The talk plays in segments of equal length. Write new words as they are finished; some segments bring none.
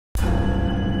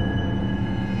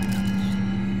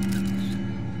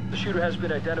shooter has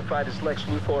been identified as Lex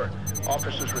Luthor.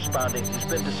 Officers responding. He's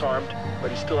been disarmed, but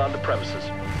he's still on the premises.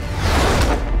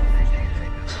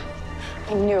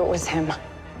 I knew it was him.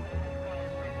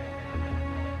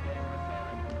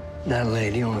 That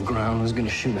lady on the ground was gonna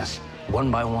shoot us,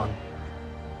 one by one.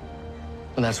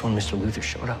 And that's when Mr. Luthor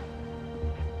showed up.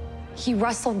 He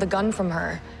wrestled the gun from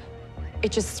her.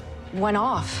 It just went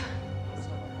off.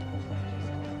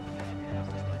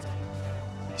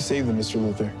 You saved them, Mr.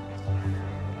 Luthor.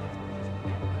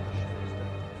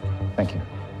 Thank you.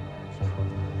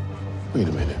 Wait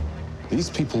a minute. These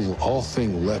people all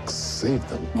think Lex saved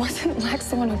them. Wasn't Lex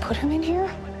the one who put him in here?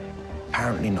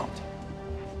 Apparently not.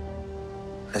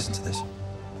 Listen to this.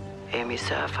 Amy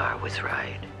Sapphire was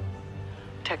right.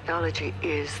 Technology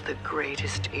is the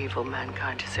greatest evil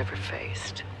mankind has ever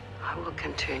faced. I will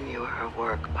continue her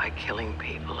work by killing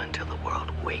people until the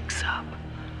world wakes up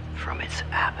from its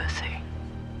apathy.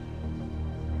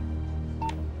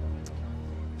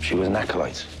 She was an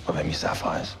acolyte of Amy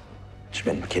Sapphire's. She'd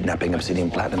been kidnapping Obsidian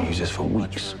Platinum users for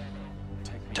weeks.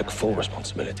 Took full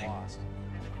responsibility.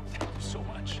 Thank you so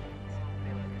much.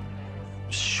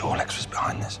 Sure Lex was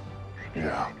behind this.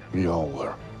 Yeah, we all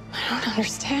were. I don't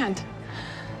understand.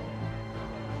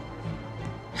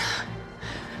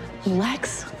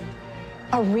 Lex?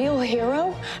 A real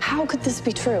hero? How could this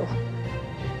be true?